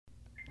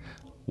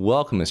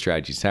Welcome to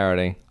Strategy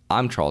Saturday.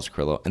 I'm Charles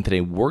Carrillo, and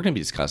today we're going to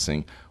be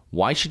discussing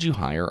why should you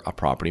hire a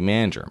property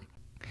manager.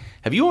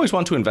 Have you always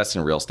wanted to invest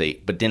in real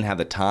estate but didn't have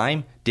the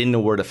time, didn't know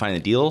where to find the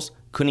deals,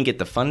 couldn't get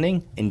the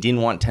funding, and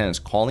didn't want tenants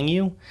calling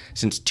you?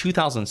 Since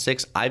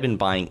 2006, I've been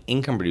buying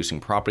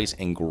income-producing properties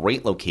in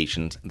great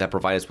locations that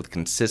provide us with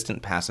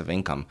consistent passive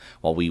income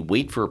while we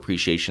wait for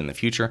appreciation in the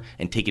future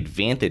and take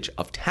advantage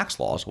of tax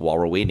laws while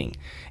we're waiting.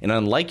 And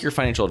unlike your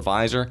financial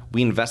advisor,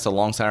 we invest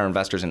alongside our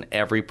investors in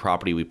every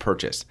property we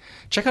purchase.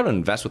 Check out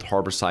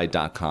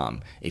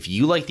investwithharborside.com. If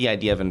you like the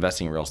idea of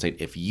investing in real estate,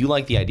 if you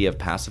like the idea of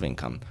passive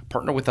income,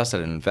 partner with us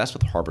at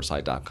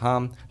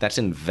investwithharborside.com. That's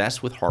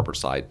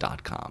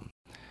investwithharborside.com.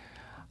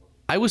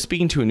 I was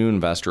speaking to a new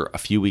investor a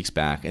few weeks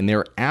back, and they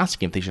were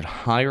asking if they should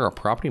hire a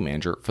property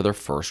manager for their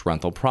first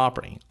rental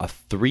property, a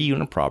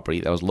 3-unit property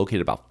that was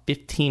located about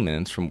 15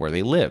 minutes from where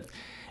they lived.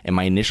 And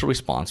my initial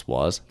response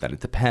was that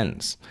it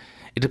depends.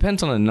 It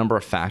depends on a number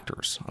of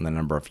factors, on the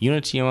number of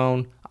units you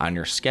own, on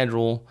your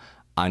schedule,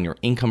 on your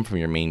income from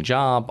your main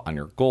job, on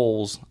your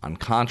goals, on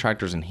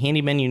contractors and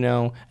handymen you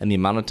know, and the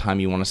amount of time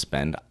you want to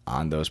spend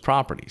on those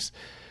properties.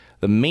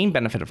 The main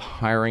benefit of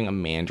hiring a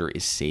manager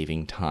is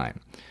saving time.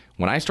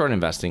 When I started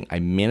investing, I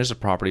managed the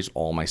properties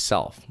all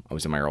myself. I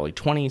was in my early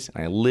 20s,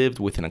 and I lived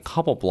within a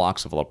couple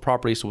blocks of other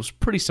properties, so it was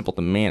pretty simple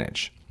to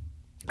manage.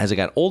 As I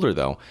got older,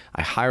 though,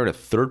 I hired a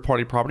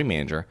third-party property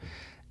manager,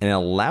 and it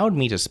allowed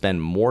me to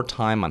spend more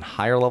time on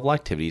higher-level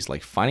activities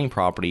like finding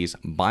properties,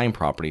 buying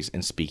properties,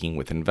 and speaking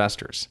with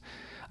investors.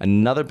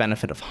 Another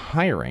benefit of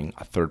hiring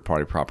a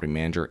third-party property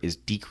manager is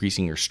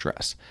decreasing your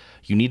stress.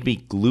 You need to be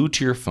glued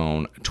to your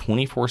phone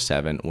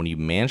 24/7 when you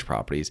manage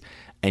properties,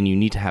 and you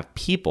need to have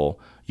people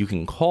you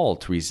can call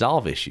to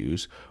resolve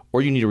issues,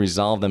 or you need to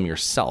resolve them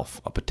yourself,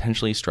 a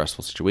potentially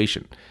stressful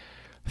situation.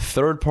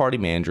 Third-party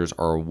managers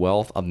are a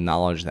wealth of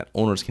knowledge that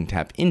owners can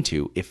tap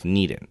into if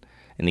needed.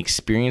 An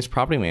experienced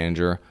property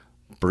manager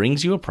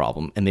brings you a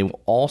problem, and they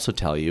will also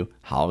tell you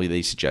how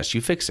they suggest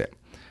you fix it.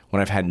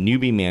 When I've had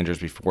newbie managers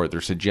before,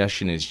 their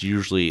suggestion is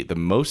usually the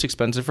most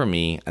expensive for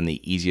me and the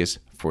easiest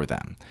for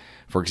them.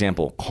 For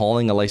example,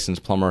 calling a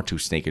licensed plumber to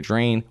snake a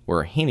drain,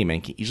 where a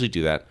handyman can easily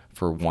do that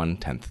for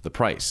 1/10 of the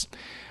price.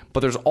 But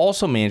there's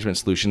also management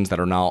solutions that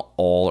are not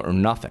all or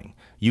nothing.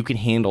 You can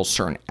handle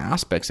certain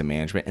aspects of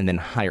management and then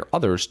hire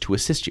others to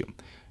assist you.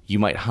 You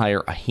might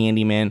hire a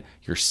handyman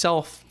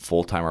yourself,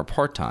 full-time or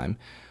part-time,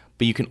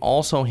 but you can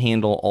also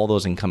handle all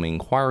those incoming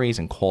inquiries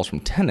and calls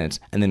from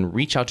tenants and then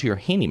reach out to your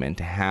handyman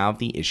to have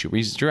the issue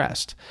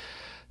addressed.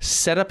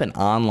 Set up an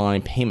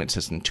online payment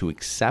system to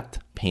accept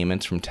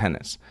payments from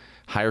tenants.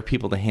 Hire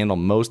people to handle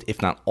most,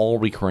 if not all,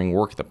 recurring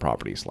work at the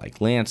properties like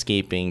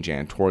landscaping,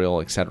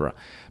 janitorial, etc.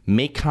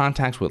 Make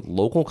contacts with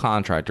local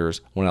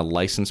contractors when a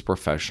licensed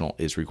professional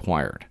is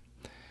required.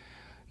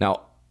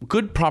 Now,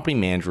 good property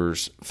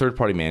managers,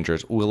 third-party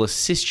managers, will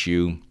assist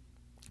you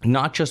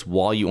not just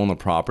while you own the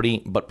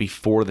property, but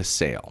before the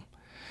sale.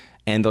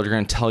 And they're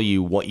going to tell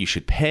you what you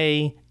should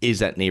pay. Is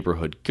that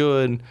neighborhood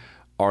good?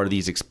 Are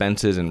these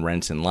expenses and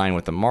rents in line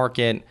with the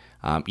market?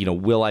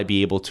 Will I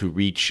be able to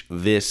reach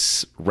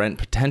this rent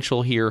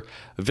potential here?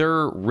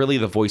 They're really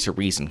the voice of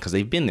reason because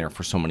they've been there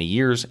for so many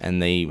years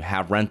and they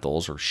have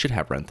rentals or should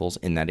have rentals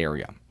in that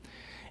area.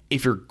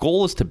 If your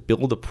goal is to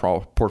build a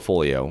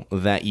portfolio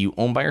that you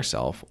own by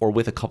yourself or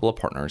with a couple of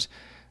partners,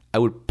 I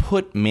would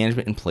put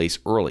management in place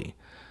early.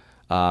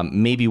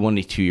 Maybe 1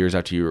 to 2 years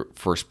after your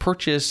first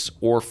purchase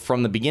or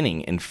from the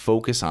beginning, and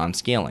focus on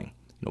scaling.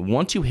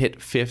 Once you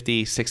hit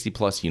 50, 60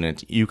 plus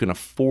units, you can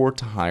afford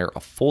to hire a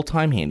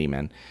full-time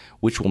handyman,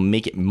 which will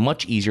make it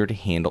much easier to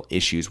handle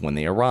issues when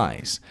they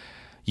arise.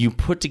 You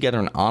put together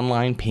an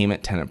online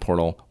payment tenant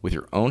portal with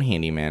your own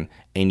handyman,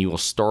 and you will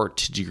start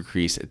to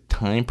decrease the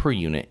time per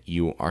unit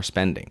you are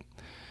spending.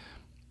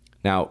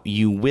 Now,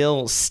 you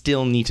will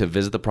still need to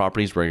visit the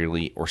properties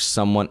regularly, or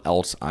someone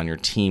else on your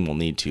team will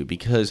need to,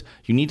 because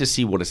you need to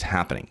see what is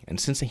happening.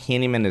 And since a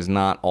handyman is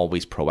not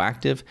always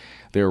proactive,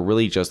 they're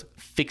really just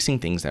fixing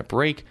things that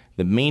break.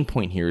 The main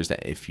point here is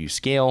that if you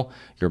scale,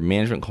 your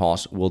management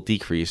costs will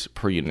decrease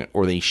per unit,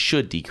 or they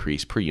should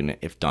decrease per unit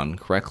if done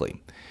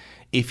correctly.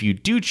 If you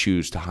do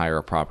choose to hire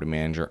a property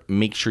manager,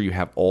 make sure you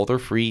have all their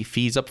free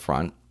fees up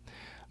front.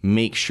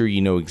 Make sure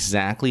you know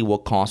exactly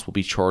what costs will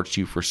be charged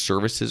you for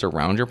services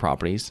around your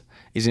properties.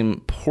 It's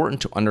important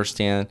to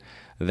understand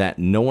that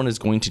no one is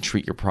going to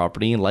treat your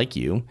property like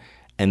you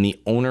and the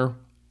owner,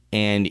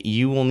 and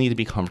you will need to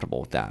be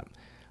comfortable with that.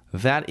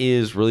 That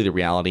is really the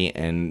reality,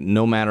 and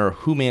no matter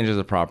who manages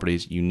the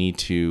properties, you need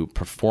to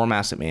perform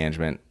asset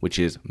management, which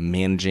is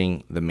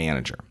managing the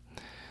manager.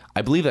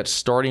 I believe that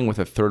starting with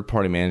a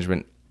third-party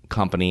management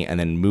company and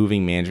then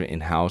moving management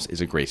in-house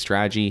is a great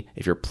strategy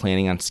if you're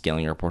planning on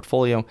scaling your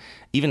portfolio.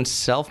 Even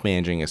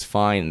self-managing is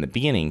fine in the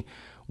beginning.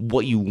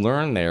 What you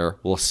learn there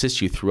will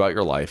assist you throughout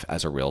your life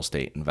as a real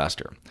estate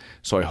investor.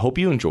 So I hope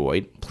you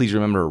enjoyed. Please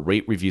remember to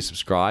rate, review,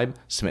 subscribe,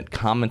 submit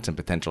comments and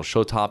potential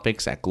show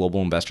topics at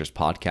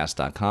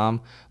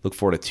globalinvestorspodcast.com. Look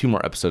forward to 2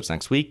 more episodes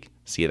next week.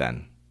 See you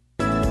then.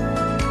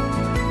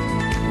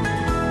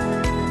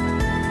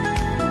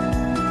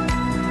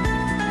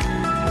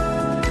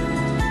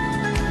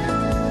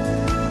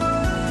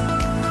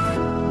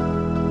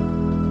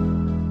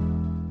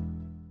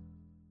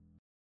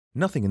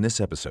 Nothing in this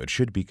episode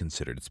should be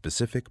considered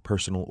specific,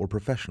 personal, or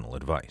professional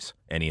advice.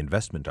 Any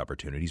investment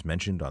opportunities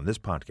mentioned on this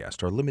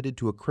podcast are limited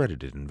to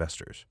accredited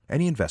investors.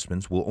 Any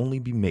investments will only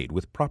be made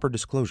with proper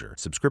disclosure,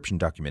 subscription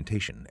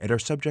documentation, and are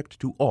subject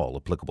to all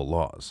applicable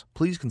laws.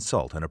 Please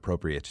consult an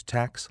appropriate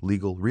tax,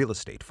 legal, real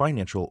estate,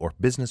 financial, or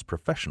business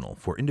professional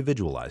for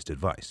individualized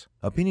advice.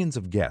 Opinions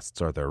of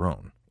guests are their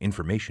own.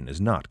 Information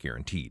is not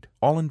guaranteed.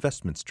 All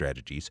investment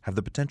strategies have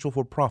the potential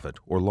for profit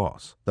or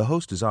loss. The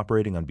host is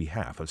operating on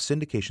behalf of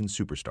Syndication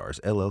Superstars,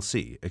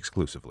 LLC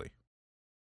exclusively.